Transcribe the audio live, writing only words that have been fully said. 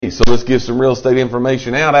So let's give some real estate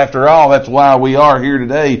information out. After all, that's why we are here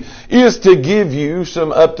today, is to give you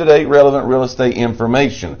some up-to-date, relevant real estate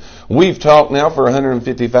information. We've talked now for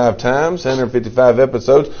 155 times, 155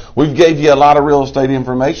 episodes. We've gave you a lot of real estate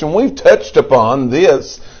information. We've touched upon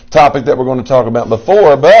this topic that we're going to talk about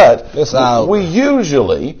before, but we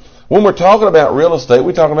usually, when we're talking about real estate,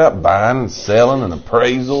 we talk about buying and selling and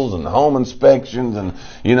appraisals and home inspections and,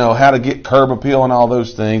 how to get curb appeal and all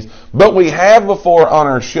those things. But we have before on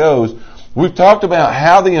our shows, we've talked about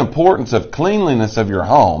how the importance of cleanliness of your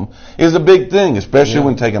home is a big thing, especially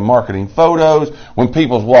when taking marketing photos. When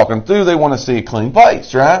people's walking through, they want to see a clean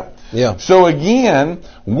place, right? Yeah. So again,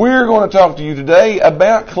 we're going to talk to you today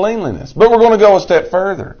about cleanliness, but we're going to go a step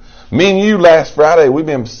further. Me and you last Friday, we've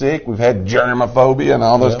been sick. We've had germophobia and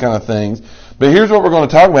all those kind of things. But here's what we're going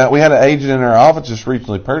to talk about. We had an agent in our office just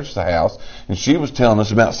recently purchased a house, and she was telling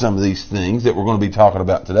us about some of these things that we're going to be talking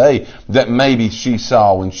about today that maybe she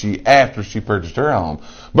saw after she purchased her home.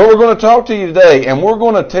 But we're going to talk to you today, and we're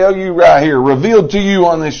going to tell you right here, revealed to you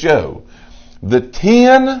on this show, the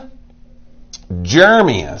 10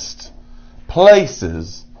 germiest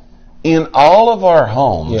places in all of our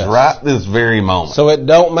homes right this very moment. So it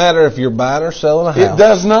don't matter if you're buying or selling a house. It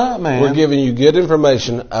does not, man. We're giving you good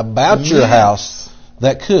information about your house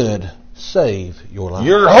that could save your life.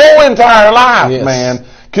 Your whole entire life, man,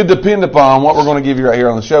 could depend upon what we're going to give you right here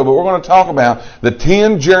on the show. But we're going to talk about the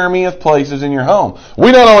 10 germiest places in your home.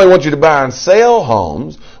 We not only want you to buy and sell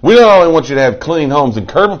homes, we not only want you to have clean homes and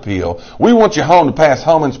curb appeal, we want your home to pass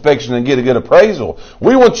home inspection and get a good appraisal.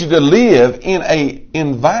 We want you to live in a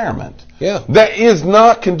environment that is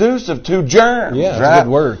not conducive to germs. Yeah, that's right? a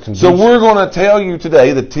good word. Conducive. So we're going to tell you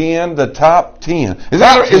today the top 10. Is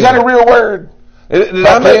that a real word? Did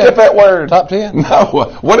I make up that word? Top 10?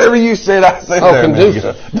 No. Whatever you said, I said there.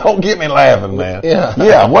 Conducive. Don't get me laughing, man. Yeah.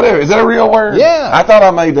 Yeah, whatever. Is that a real word? Yeah. I thought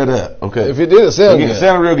I made that up. Okay. If it did, it sounded good. It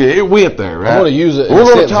sounded real good. It went there, right? I want to use it. We're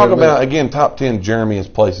going to talk about, again, top 10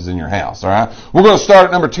 germiest places in your house, all right? We're going to start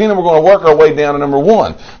at number 10, and we're going to work our way down to number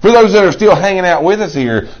 1. For those that are still hanging out with us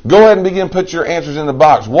here, go ahead and put your answers in the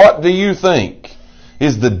box. What do you think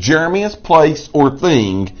is the germiest place or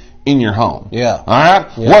thing in your home? Yeah. All right?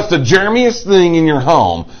 Yeah. What's the germiest thing in your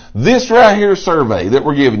home? This right here survey that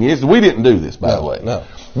we're giving you, we didn't do this, by the way. No.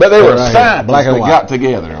 But they were scientists that got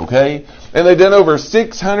together, okay? And they done over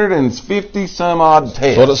 650 some odd tests.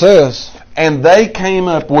 That's what it says. And they came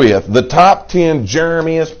up with the top 10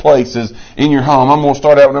 germiest places in your home. I'm going to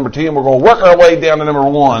start out with number 10. We're going to work our way down to number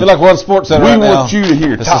 1. I feel like we're on Sports Center right now. We want you to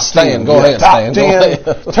hear top 10. Go ahead,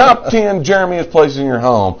 top 10 germiest places in your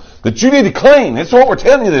home that you need to clean. That's what we're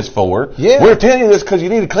telling you this for. Yeah. We're telling you this because you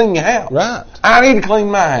need to clean your house. Right. I need to clean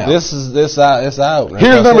my house. It's out.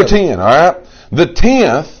 Here's number 10, all right? The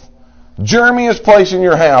 10th germiest place in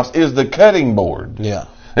your house is the cutting board. Yeah.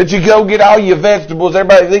 That you go get all your vegetables.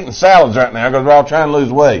 Everybody's eating salads right now because they're all trying to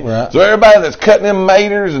lose weight. Right. So everybody that's cutting them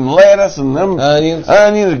maters and lettuce and them onions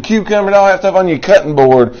and cucumber and all that stuff on your cutting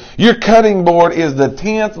board, your cutting board is the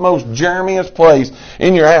 10th most germiest place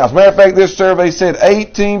in your house. Matter of fact, this survey said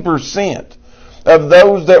 18% of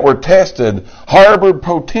those that were tested harbored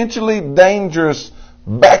potentially dangerous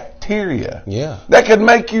bacteria. Yeah. That could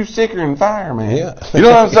make you sicker than fire, man. Yeah. You know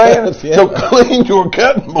what I'm saying? So clean your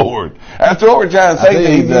cutting board. That's what we're trying to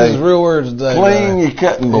say these days. Real words today. Clean your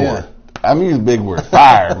cutting board. Yeah. I'm using big word.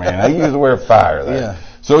 Fire, man. I use the word fire there. Yeah.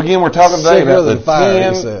 So again, we're talking today about the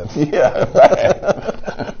fire, 10.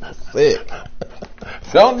 Yeah. Sick.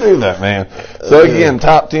 Don't do that, man. So again,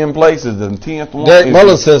 top 10 places. The 10th one. Derek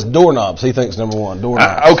Mullen says doorknobs. He thinks number 1.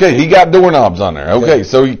 Doorknobs. Okay, he got doorknobs on there. Okay,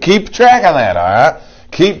 so you keep track of that, all right?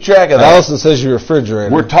 Keep track of that. Allison says your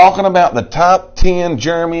refrigerator. We're talking about the top 10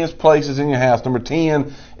 germiest places in your house. Number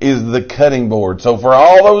 10 is the cutting board. So for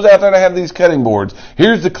all those out there that have these cutting boards,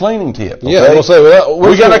 here's the cleaning tip. Okay? Yeah, we'll say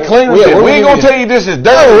we got a cleaning tip. We ain't going to tell you this is dirty.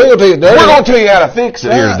 No, we ain't going to tell you dirty. We're going to tell you how to fix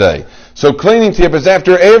it here today. So cleaning tip is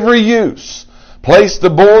after every use, place the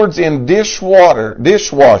boards in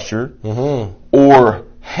dishwasher, or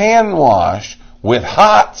hand wash with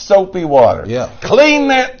hot soapy water. Yeah. Clean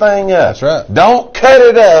that thing up. That's right. Don't cut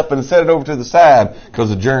it up and set it over to the side because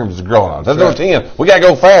the germs are growing on it. That's number 10. We got to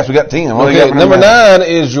go fast. We got 10. Okay, number 9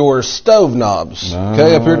 is your stove knobs.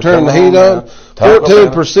 Okay, up here turning the heat on.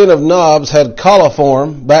 14% of knobs had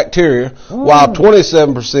coliform bacteria, while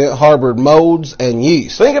 27% harbored molds and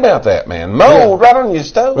yeast. Think about that, man. Mold right on your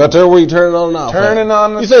stove. Right there where you turn it on and off. Turning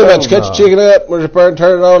on the stove. You think about you cut your chicken up, where you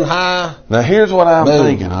turn it on high. Now here's what I'm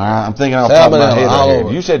thinking, all right? I'm thinking off the top of my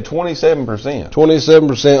head. You said 27%.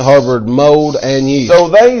 27% harbored mold and yeast. So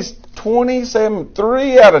these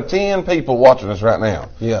 3 out of 10 people watching us right now.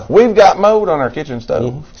 Yeah. We've got mold on our kitchen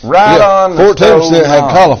stove. Right on the 14% had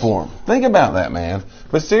coliform. Think about that, man.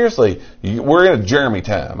 But seriously, we're in a germy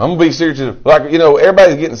time. I'm going to be serious. Like,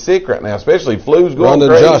 everybody's getting sick right now, especially flu's going Rhonda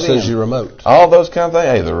crazy. Josh says your remote. All those kind of things.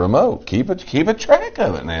 Hey, the remote. Keep a track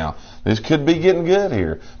of it now. This could be getting good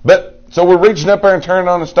here. But, so we're reaching up there and turning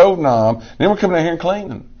on the stove knob. Then we're coming in here and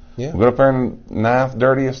cleaning. Yeah. We're going up there and the ninth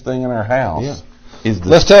dirtiest thing in our house. Yeah.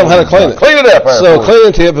 Let's tell them how to clean it. Clean it up. So,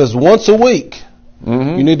 cleaning tip is once a week.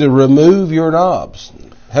 Mm-hmm. You need to remove your knobs.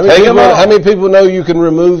 How many people know you can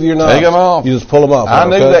remove your knobs? Take them off. You just pull them off. I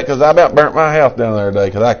knew that because I about burnt my house down the other day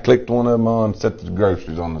because I clicked one of them on and set the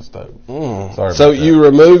groceries on the stove. Sorry. So you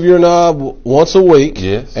remove your knob once a week.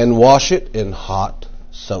 Yes. And wash it in hot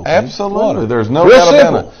soapy water. There's no Real doubt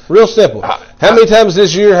simple. about it. Real simple. How many times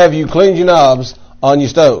this year have you cleaned your knobs on your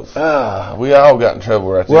stove? We all got in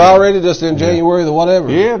trouble right there. We're already just in January the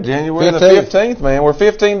whatever. Yeah, January the 15th, man. We're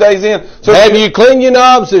 15 days in. So have you cleaned your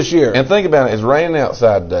knobs this year? And think about it. It's raining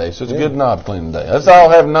outside today, so it's a good knob cleaning day. Let's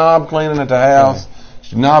all have knob cleaning at the house.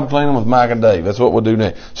 Knob cleaning with Mike and Dave. That's what we'll do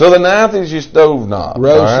next. So the 9th is your stove knob.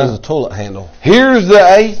 Rose says a toilet handle. Here's the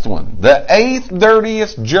 8th one. The 8th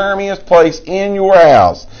dirtiest, germiest place in your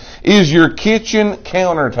house is your kitchen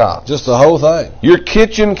countertops. Just the whole thing. Your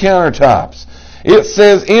kitchen countertops. It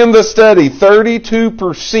says in the study,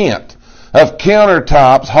 32% of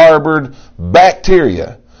countertops harbored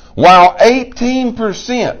bacteria, while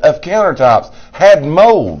 18% of countertops had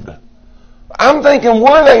mold. I'm thinking,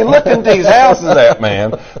 where are they looking these houses at,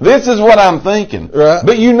 man? This is what I'm thinking. Right.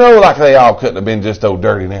 But like they all couldn't have been just old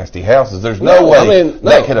dirty, nasty houses. There's no way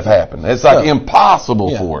that could have happened. It's like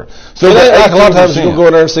impossible for it. So like a lot of times you can go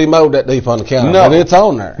in there and see mold that deep on the counter. No. But it's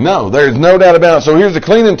on there. No, there's no doubt about it. So here's the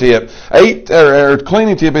cleaning tip.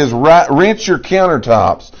 Cleaning tip is rinse your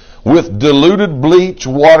countertops with diluted bleach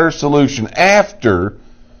water solution after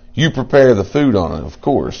you prepare the food on it, of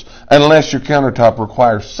course, unless your countertop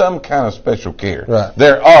requires some kind of special care. Right.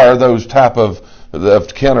 There are those type of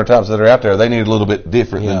countertops that are out there. They need a little bit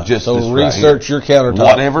different than just this right research your countertop.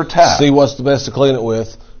 Whatever type. See what's the best to clean it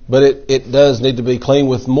with. But it does need to be cleaned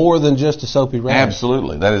with more than just a soapy rag.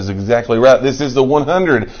 Absolutely. That is exactly right. This is the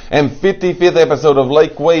 155th episode of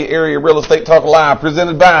Lakeway Area Real Estate Talk Live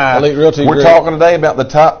presented by Elite Realty. We're talking today about the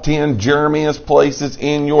top 10 germiest places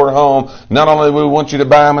in your home. Not only do we want you to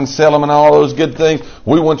buy them and sell them and all those good things,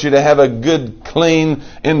 we want you to have a good, clean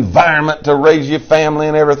environment to raise your family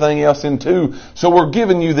and everything else in too. So we're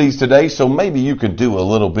giving you these today so maybe you could do a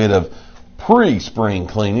little bit of pre-spring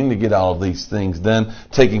cleaning to get all of these things done,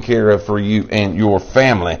 taken care of for you and your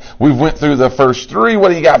family. We've went through the first 3. What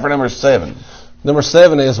do you got for number 7? Number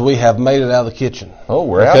 7 is we have made it out of the kitchen. Oh,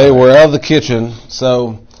 we're out. Okay, we're out of the kitchen.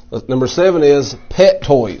 So number 7 is pet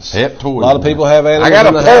toys. Pet toys. A lot of people have animals in the house.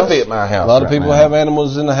 I got a puppy at my house. A lot of people have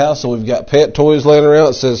animals in the house, so we've got pet toys laying around.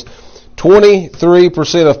 It says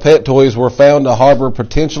 23% of pet toys were found to harbor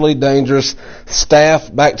potentially dangerous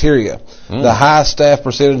staph bacteria. The highest staph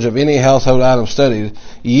percentage of any household item studied.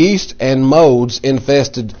 Yeast and molds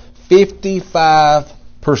infested 55%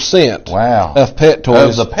 of pet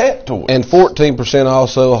toys. Of the pet toys. And 14%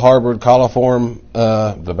 also harbored coliform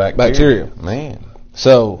the bacteria. Man.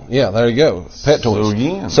 So, yeah, there you go. Pet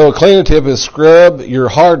toys. So a cleaning tip is scrub your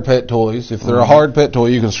hard pet toys. If they're a hard pet toy,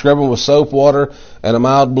 you can scrub them with soap, water, and a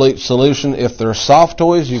mild bleach solution. If they're soft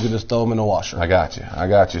toys, you can just throw them in the washer. I got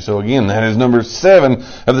you. So, again, that is number 7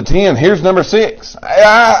 of the 10. Here's number 6.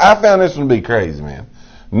 I found this one to be crazy, man.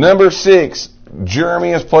 Number 6,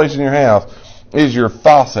 germiest place in your house is your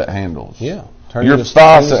faucet handles. Yeah. Your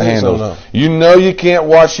faucet handles. You know you can't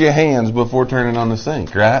wash your hands before turning on the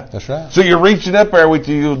sink, right? That's right. So you're reaching up there with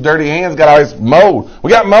your dirty hands, got all this mold.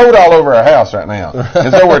 We got mold all over our house right now.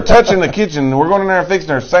 And so we're touching the kitchen. We're going in there and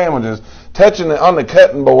fixing our sandwiches, touching it on the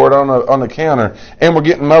cutting board on the counter, and we're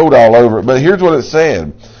getting mold all over it. But here's what it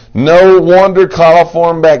said. No wonder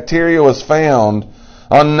coliform bacteria was found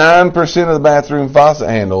on 9% of the bathroom faucet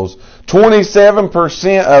handles.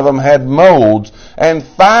 27% of them had molds, and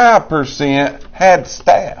 5% had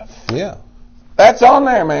staph. Yeah. That's on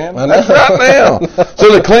there, man. That's right now.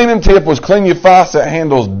 So the cleaning tip was clean your faucet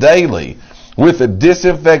handles daily with a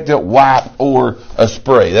disinfectant wipe or a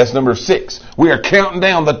spray. That's number 6. We are counting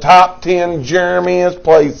down the top 10 germiest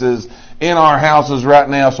places in our houses right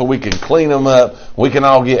now so we can clean them up. We can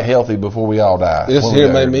all get healthy before we all die. This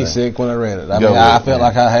here made me sick when I read it. I felt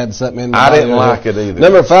like I had something in the body. I didn't like it either.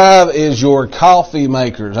 Number 5 is your coffee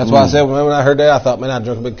makers. That's why I said when I heard that, I thought, man, I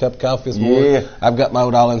drank a big cup of coffee this morning. Yeah. I've got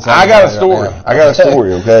mold all inside. I got a story.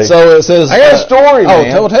 Okay. So it says. I got a story,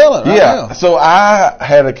 man. Oh, tell it. Yeah. So I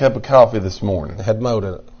had a cup of coffee this morning. It had mold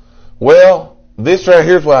in it. Well, this right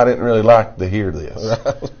here's why I didn't really like to hear this.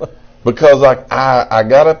 Because like I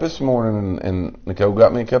got up this morning and Nicole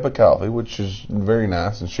got me a cup of coffee, which is very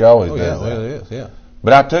nice, and she always does that. Well, it is, yeah.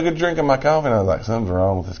 But I took a drink of my coffee and I was like, something's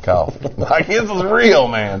wrong with this coffee. Like, this is real,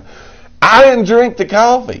 man. I didn't drink the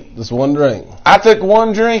coffee. Just one drink. I took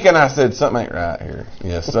one drink and I said, something ain't right here.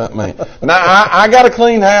 Yes, something ain't. Now, I got a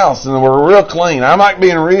clean house and we're real clean. I like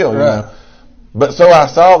being real, you know. But so I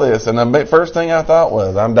saw this, and the first thing I thought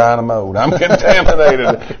was, I'm dying of mold. I'm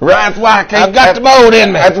contaminated. Right? That's why I can't. I've got the mold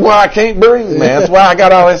in me. That's why I can't breathe, man. That's why I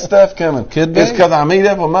got all this stuff coming. Could be. It's because I'm eat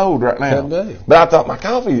up with mold right now. Could be. But I thought my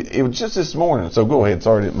coffee, it was just this morning. So go ahead.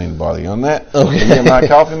 Sorry, didn't mean to bother you on that. Okay. Yeah, my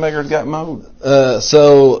coffee maker's got mold.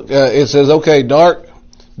 It says, okay, dark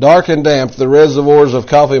and damp, the reservoirs of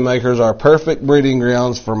coffee makers are perfect breeding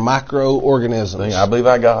grounds for microorganisms. I believe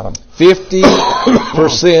I got them.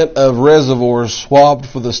 50% of reservoirs swabbed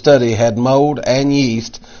for the study had mold and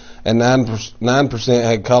yeast, and 9%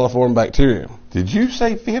 had coliform bacteria. Did you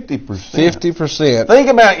say 50%? 50%. Think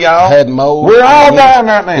about it, y'all. Had mold. We're all dying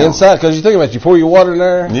right now. Inside, because you think about it, you pour your water in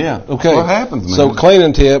there. Yeah. Okay. What happens, man? So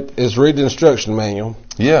cleaning tip is read the instruction manual.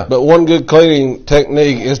 Yeah. But one good cleaning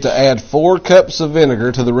technique is to add 4 cups of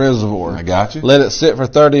vinegar to the reservoir. I got you. Let it sit for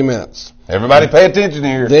 30 minutes. Everybody pay attention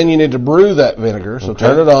here. Then you need to brew that vinegar. So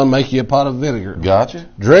turn it on, make you a pot of vinegar. Gotcha.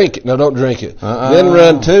 Drink it. No, don't drink it. Then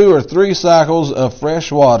run 2 or 3 cycles of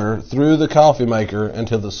fresh water through the coffee maker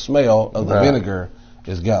until the smell of the vinegar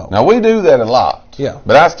is gone. Now we do that a lot. Yeah.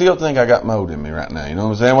 But I still think I got mold in me right now. You know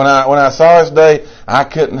what I'm saying? When I saw this day, I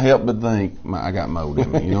couldn't help but think I got mold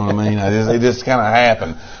in me. You know what I mean? It just kind of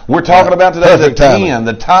happened. We're talking about today the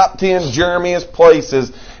top 10 germiest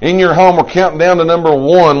places in your home. We're counting down to number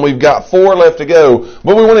 1. We've got 4 left to go.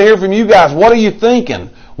 But we want to hear from you guys. What are you thinking?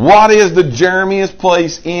 What is the germiest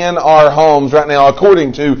place in our homes right now,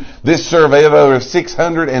 according to this survey of over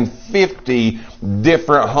 650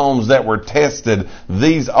 different homes that were tested?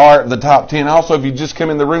 These are the top 10. Also, if you just come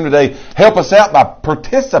in the room today, help us out by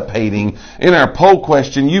participating in our poll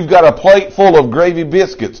question. You've got a plate full of gravy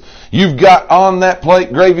biscuits. You've got on that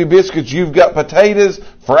plate gravy biscuits. You've got potatoes,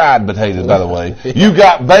 fried potatoes, by the way. You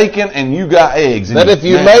got bacon and you got eggs. That if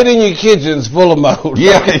you made in your kitchen's full of mold.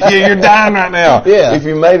 Yeah, you're dying right now. Yeah. If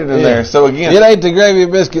you made it in there. So again, it ain't the gravy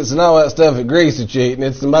biscuits and all that stuff and grease that you eat, and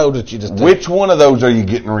it's the mold that you just take. Which one of those are you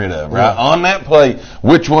getting rid of, right? On that plate,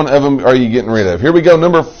 which one of them are you getting rid of? Here we go.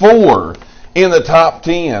 Number 4 in the top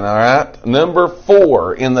 10, all right? Number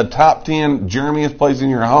 4 in the top 10 germiest place in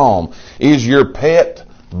your home is your pet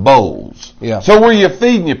bowls. Yeah. So where you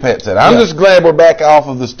feeding your pets at? I'm just glad we're back off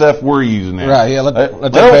of the stuff we're using now. Right, yeah. Let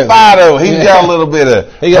little Fido, he's got a little bit of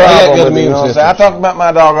he got good problem with immune system. I talk about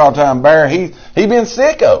my dog all the time, Bear. He been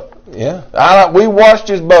sicko. Yeah. We washed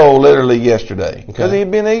his bowl literally yesterday because he'd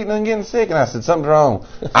been eating and getting sick, and I said, something's wrong.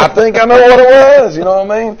 I think I know what it was, you know what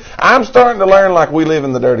I mean? I'm starting to learn like we live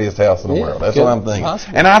in the dirtiest house in the world. That's what I'm thinking.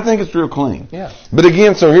 Awesome. And I think it's real clean. Yeah. But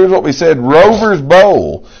again, so here's what we said. Rover's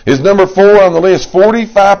Bowl is number 4 on the list.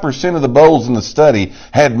 45% of the bowls in the study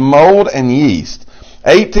had mold and yeast.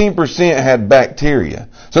 18% had bacteria.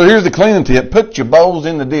 So here's the cleaning tip. Put your bowls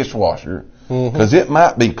in the dishwasher. Because it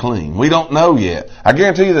might be clean. We don't know yet. I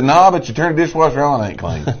guarantee you the knob that you turn the dishwasher on ain't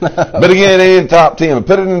clean. But again, it ain't top 10.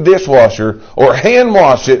 Put it in the dishwasher or hand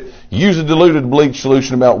wash it. Use a diluted bleach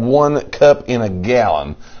solution, about 1 cup in a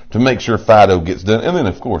gallon, to make sure Fido gets done. And then,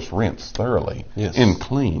 of course, rinse thoroughly in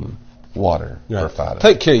clean water for Fido.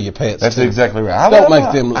 Take care of your pets. That's exactly right. Don't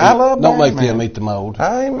make them eat the mold.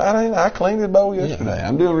 I cleaned the bowl yesterday. Yeah.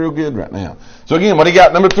 I'm doing real good right now. So again, what do you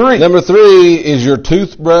got? Number 3. Number 3 is your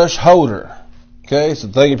toothbrush holder. Okay, so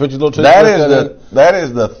the thing you put your little toothbrush in. That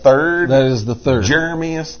is the third. That is the third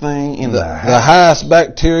germiest thing in the house. The highest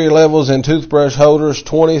bacteria levels in toothbrush holders.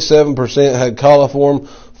 27% had coliform.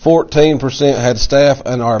 14% had staph,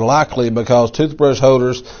 and are likely because toothbrush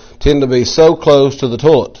holders tend to be so close to the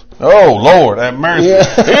toilet. Oh, Lord, have mercy. Yeah.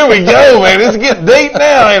 Here we go, man. It's getting deep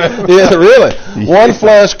now, ain't it? Yeah, really. One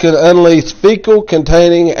flush could unleash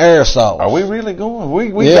fecal-containing aerosol. Are we really going? We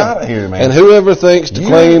got it here, man. And whoever thinks to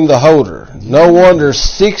clean the holder. No wonder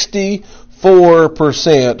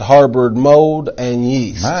 64% harbored mold and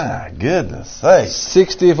yeast. My goodness sake.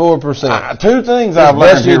 64%. 2 things I've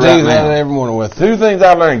learned here right now. Every morning with 2 things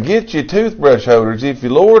I've learned. Get your toothbrush holders. If you,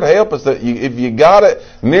 Lord help us, if you got it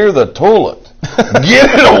near the toilet, get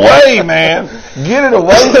it away, man. Get it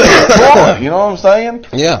away from the toilet. You know what I'm saying?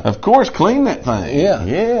 Yeah. Of course, clean that thing.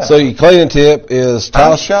 Yeah. So your cleaning tip is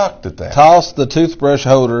I'm shocked at that. Toss the toothbrush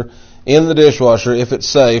holder in the dishwasher if it's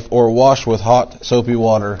safe, or wash with hot soapy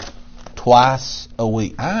water twice a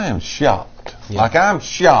week. I am shocked. Like, I'm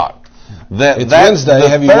shocked It's Wednesday.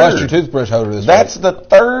 Have you washed your toothbrush holder this week? That's the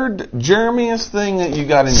third germiest thing that you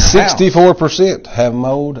got in your 64% have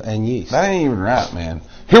mold and yeast. That ain't even right, man.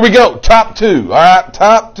 Here we go. Top 2. All right,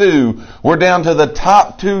 top 2. We're down to the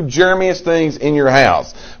top 2 germiest things in your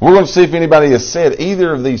house. We're going to see if anybody has said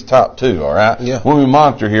either of these top 2, all right? Yeah. When we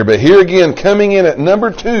monitor here. But here again, coming in at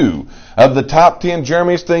number 2 of the top 10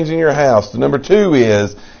 germiest things in your house, the number 2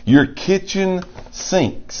 is your kitchen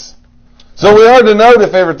sinks. So we already know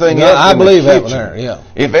if everything else I in believe the that kitchen, one there, yeah.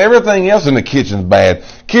 If everything else in the kitchen's bad,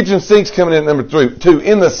 kitchen sinks coming in at number 2.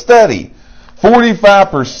 In the study,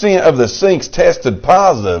 45% of the sinks tested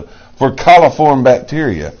positive for coliform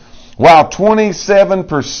bacteria, while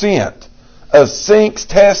 27% of sinks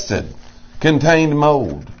tested contained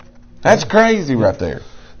mold. That's crazy right there.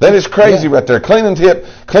 That is crazy right there. Cleaning tip,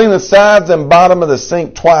 clean the sides and bottom of the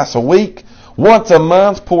sink twice a week. Once a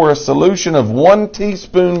month, pour a solution of 1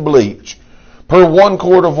 teaspoon bleach per 1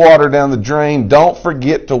 quart of water down the drain. Don't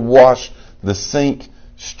forget to wash the sink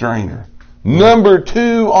strainer. Number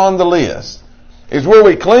 2 on the list is where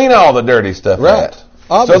we clean all the dirty stuff at.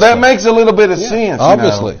 Obviously. So that makes a little bit of sense.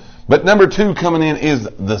 Obviously. You know? But number 2 coming in is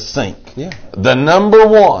the sink. Yeah. The number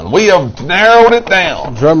 1. We have narrowed it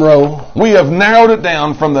down. Drum roll. We have narrowed it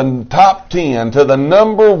down from the top 10 to the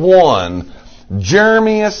number 1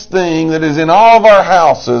 germiest thing that is in all of our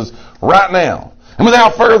houses right now. And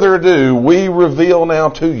without further ado, we reveal now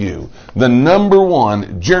to you the number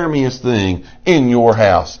 1 germiest thing in your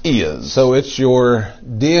house is. So it's your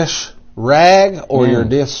dish rag or your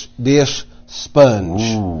dish sponge.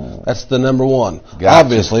 Ooh. That's the number 1. Gotcha.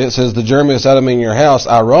 Obviously, it says the germiest item in your house,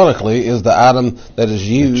 ironically, is the item that is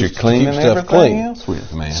used you're cleaning to keep stuff everything clean. else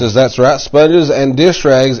with, man. It says that's right. Sponges and dish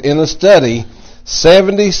rags in the study,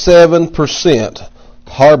 77%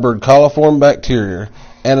 harbored coliform bacteria,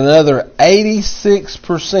 and another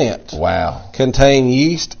 86% contain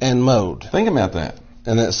yeast and mold. Think about that.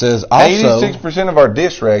 And it says also 86% of our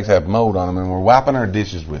dish rags have mold on them, and we're wiping our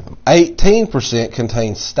dishes with them. 18%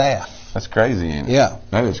 contain staph. That's crazy, ain't it? Yeah.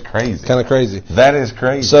 That is crazy. Kind of crazy. That is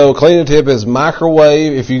crazy. So cleaning tip is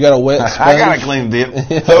microwave if you got a wet sponge. I got a clean dip.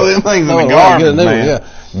 Throw them things in the garbage, man.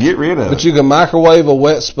 Get rid of it. But you can microwave a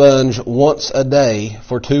wet sponge once a day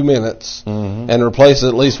for 2 minutes and replace it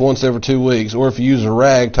at least once every 2 weeks. Or if you use a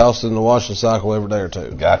rag, toss it in the washing cycle every day or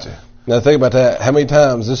 2. Gotcha. Now think about that. How many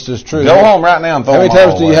times, this is true. Go home right now and throw them all away. How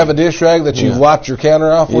many times do you have a dish rag that you've wiped your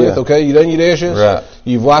counter off with? Okay, you done your dishes? Right.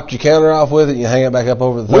 You've wiped your counter off with it and you hang it back up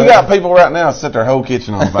over the thing. We got people right now that set their whole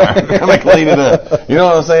kitchen on fire. Trying to clean it up. You know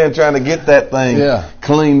what I'm saying? Trying to get that thing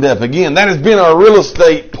cleaned up. Again, that has been our real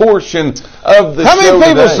estate portion of the show. How many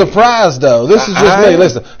people today. are surprised, though? This is just me.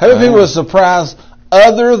 Listen. How many people are surprised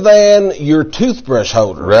other than your toothbrush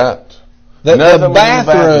holder? Right. That the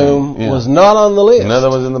bathroom was not on the list. Another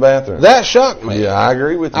was in the bathroom. That shocked me. Yeah, I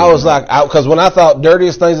agree with you. I was like, because when I thought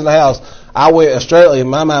dirtiest things in the house, I went straightly,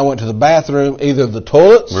 my mind went to the bathroom, either the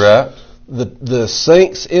toilets, the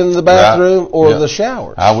sinks in the bathroom, or the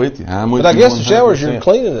showers. I'm with you. But I guess 100%. The showers, you're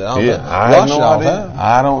cleaning it. I have no idea.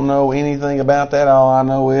 I don't know anything about that. All I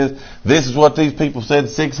know is this is what these people said,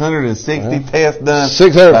 660 tests done.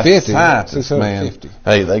 650. Scientists, man.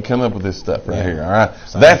 Hey, they come up with this stuff right here, all right?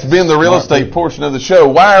 That's been the real estate portion of the show.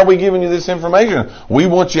 Why are we giving you this information? We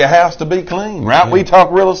want your house to be clean, right? We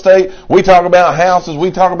talk real estate. We talk about houses. We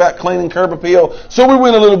talk about cleaning curb appeal. So we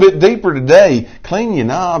went a little bit deeper today. Clean your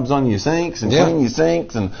knobs on your sinks and clean your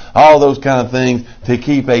sinks and all those kind of things to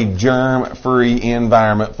keep a germ-free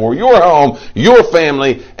environment for your home, your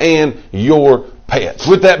family, and your pets.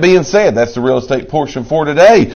 With that being said, that's the real estate portion for today.